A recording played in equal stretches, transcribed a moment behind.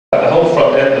The whole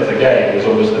front end of the game was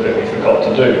almost the bit we forgot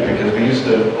to do, because we used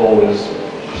to always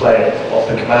play it off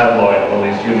the command line on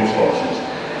these Unix boxes.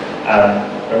 And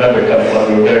I remember kind of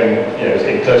like we were going, it was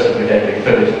getting closer to the game being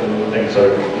finished and things,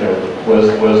 so,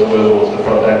 where's all the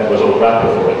front end, where's all the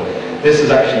wrapper for it. This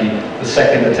is actually the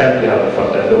second attempt we had on the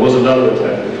front end. There was another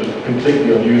attempt which was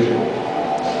completely unusable.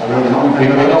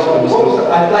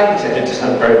 I liked it. It just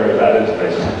had very, very bad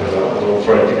interface. It was all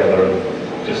thrown together and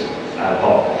just ad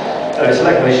hoc.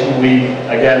 Select mission,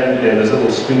 again, there's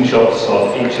little screenshots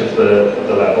of each of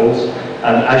the levels,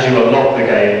 and as you unlock the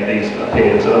game, these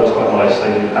appeared, so that was quite nice.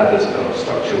 They had this kind of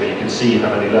structure where you could see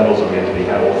how many levels are going to be,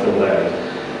 how often there.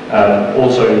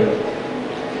 Also,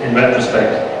 in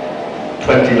retrospect,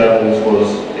 20 levels was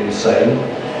insane.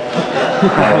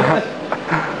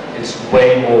 It's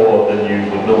way more than you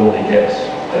would normally get.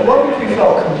 What if we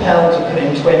felt compelled to put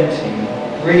in 20?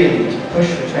 Really, to push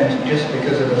for 20 just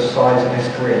because of the size of this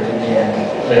grid in the end.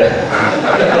 Yeah.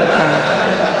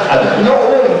 Not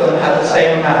all of them had the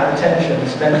same amount of attention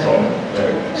spent on them.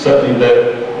 No. Certainly,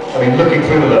 looking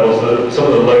through the levels, some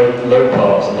of the low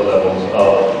parts of the levels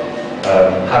are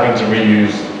having to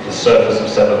reuse the surface of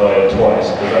 7IO twice,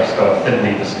 because that's kind of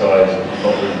thinly disguised and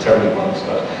not really terribly well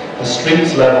disguised. The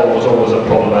streets level was always a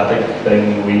problematic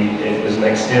thing. It was an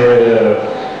exterior,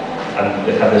 and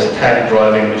it had this tank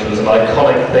driving, which was an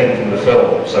iconic thing from the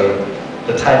film. So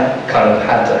the tank kind of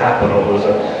had to happen, or it was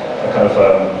a kind of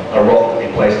a rock that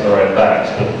he placed on their own backs.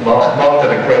 But Mark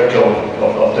did a great job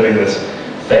of doing this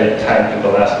fake tank at the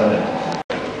last minute.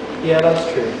 Yeah, that's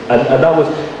true. And that was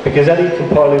because any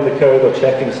compiling the code or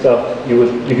checking stuff, you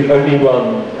could only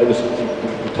run. It was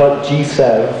you type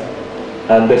G7,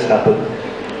 and this happened.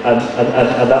 And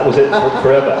that was it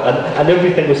forever. And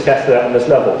everything was tested out on this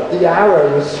level. The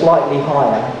arrow was slightly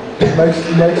higher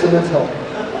most of the time.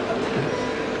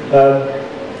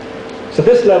 So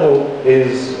this level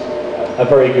is a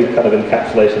very good kind of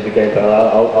encapsulation of the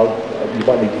gameplay. You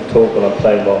might need to talk when I'm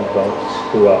playing while I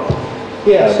screw up.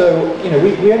 Yeah, so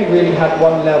we only really had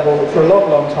one level for a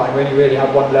long time. We only really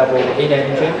had one level in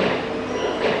engine,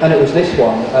 and it was this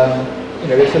one.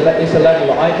 It's a level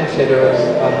that I consider,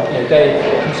 Dave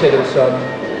considers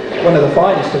one of the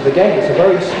finest of the game. It's a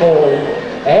very small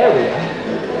area.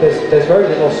 There's very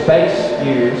little space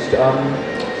used. I'm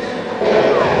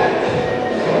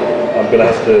going to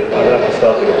have to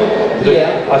start again.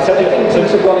 Yeah, I think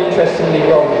things have gone interestingly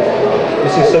wrong. You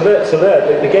see,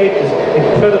 the game is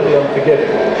incredibly unforgiving.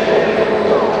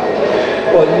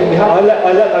 Well, I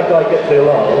let that guy get to the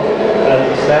alarm, and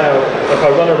now if I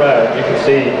run around, you can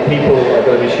see people are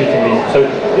going to be shooting me. So,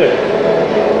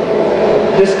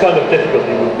 this kind of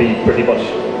difficulty would be pretty much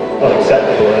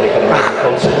unacceptable in any kind of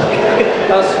console.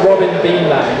 That's Robin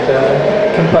Beanland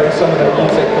composed some of the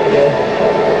music for the game.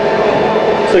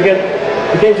 So again,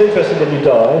 the game's interesting when you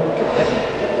die.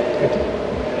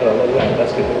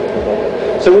 That's good.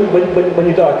 So when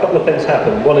you die, a couple of things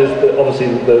happen. One is obviously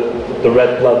the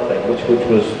red blood thing, which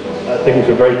was I think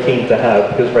we were very keen to have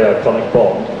because it's a very iconic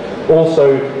Bond.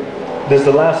 Also, there's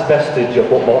the last vestige of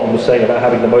what Martin was saying about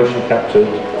having the motion captured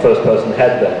first-person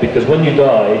head there, because when you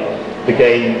die, the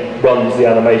game runs the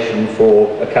animation for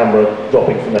a camera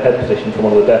dropping from the head position from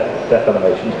one of the death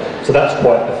animations. So that's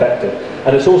quite effective.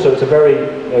 And it's a very,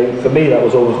 for me, that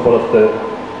was always one of the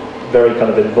very kind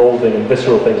of involving and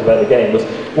visceral things about the game was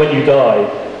when you die,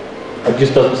 it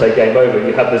just doesn't say game over.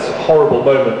 You have this horrible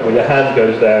moment where your hand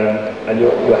goes down and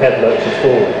your head lurches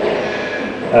forward.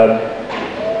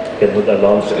 Again, with the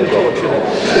alarm still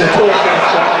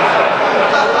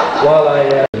While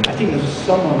I think there's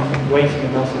someone waiting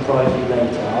and they'll surprise you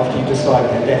later after you decide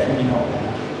they're definitely not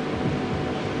there.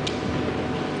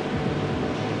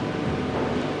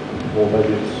 Or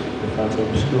maybe it's a fancy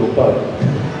obscure bug.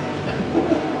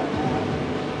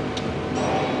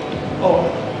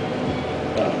 Oh.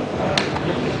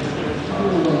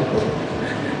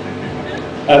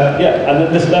 And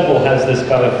then this level has this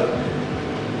kind of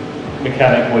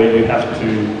mechanic where you have to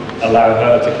allow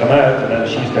her to come out, and then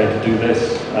she's going to do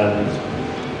this and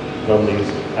run these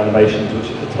animations,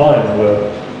 which at the time were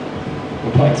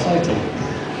quite exciting.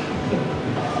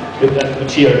 But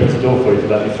she opens the door for you to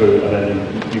let you through, and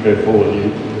then you go forward,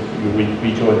 you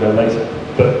rejoin her later.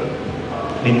 But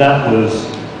I mean, that was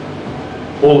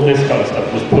all of this kind of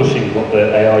stuff was pushing what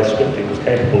the AI scripting was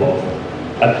capable of.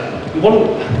 And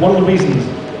one of the reasons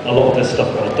a lot of this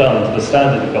stuff got done, to the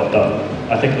standard it got done,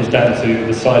 I think was down to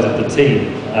the size of the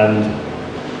team and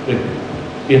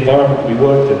the environment we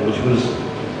worked in, which was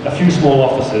a few small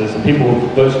offices and people were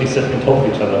virtually sitting on top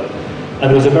of each other. And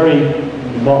there was a very,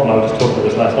 Martin and I were just talking about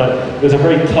this last night, there was a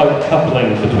very tight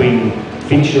coupling between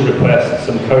feature requests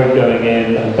and code going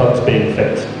in and bugs being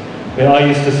fixed. I mean, I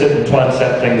used to sit and try and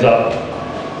set things up,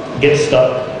 get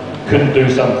stuck, couldn't do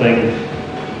something.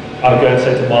 I would go and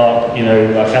say to Mark, you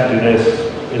know, I can't do this,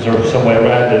 is there some way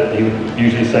around it? He would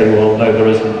usually say, well, no, there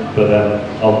isn't, but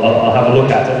I'll have a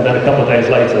look at it. And then a couple of days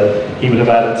later, he would have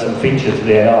added some feature to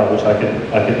the AI, which I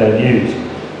could then use.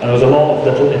 And there was a lot of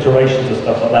little iterations and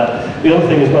stuff like that. The other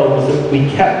thing as well was that we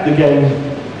kept the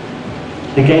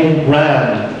game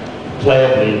ran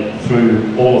playably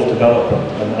through all of development,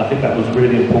 and I think that was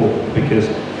really important because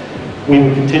we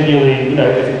would continually, you know,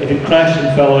 if it crashed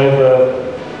and fell over,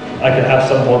 I could have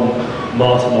someone,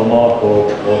 Martin or Mark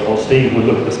or Steve, would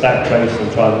look at the stack trace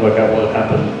and try and work out what had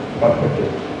happened quite quickly.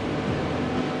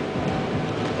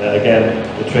 Again,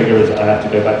 the trigger is I have to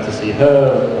go back to see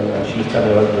her, and she's trying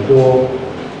to open the door.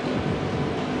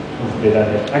 Down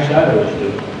here. Actually, I know what to do.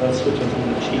 Let's switch on to the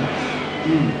cheats.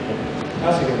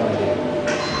 That's a good idea.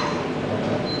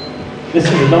 This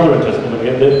is another interesting one.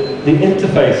 The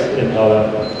interface in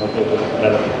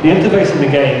the interface in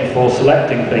the game for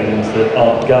selecting things that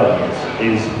aren't guns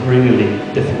is really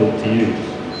difficult to use.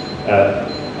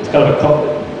 It's kind of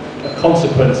a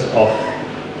consequence of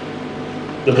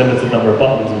the limited number of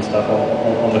buttons and stuff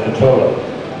on the controller.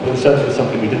 It was certainly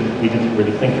something we didn't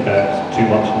really think about too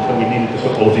much until we needed to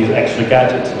put all of these extra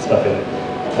gadgets and stuff in.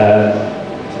 So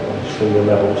I'll show you a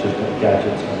level which has got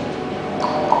gadgets on it.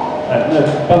 No,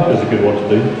 bunker's a good one to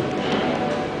do.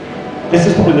 This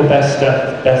is probably the best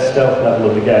stealth level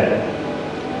of the game.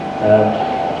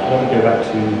 Let me go back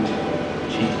to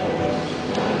cheat options.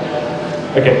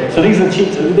 Okay, so these are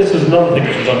cheats. This was another thing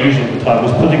which was unusual at the time,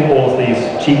 was putting all of these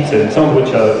cheats in, some of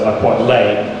which are quite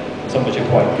lame, some which are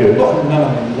quite good. No,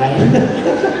 lame.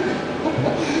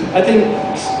 I think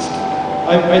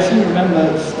I seem to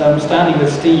remember standing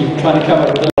with Steve trying to come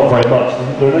up with Not very much.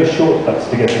 There are no shortcuts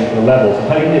to get into the levels. In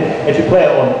fact, if you play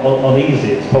it on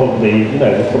easy, it's probably, you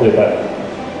know, there's probably about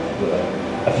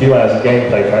a few hours of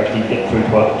gameplay to actually get through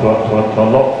to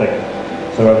unlock things.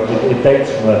 So it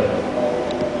dates from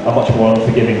a much more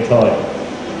unforgiving time.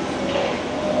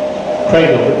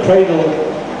 Cradle. The Cradle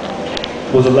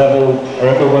was a level, I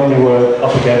remember when we were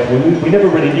up against, we never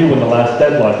really knew when the last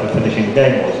deadline for finishing the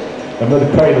game was. I remember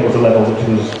the Cradle was a level which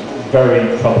was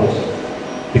very troublesome,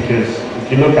 because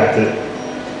if you look at it,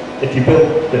 if you built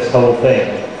this whole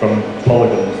thing from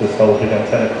polygons, this whole big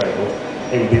antenna cradle,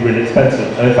 it would be really expensive.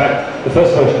 And in fact, the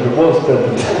first version of it was built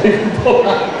from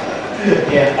polygons.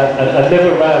 Yeah. And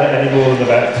never ran at any more than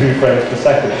about 2 frames per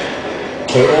second.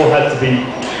 So it all had to be,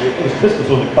 it was Christmas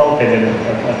when the Carl came in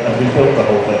and rebuilt the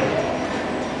whole thing.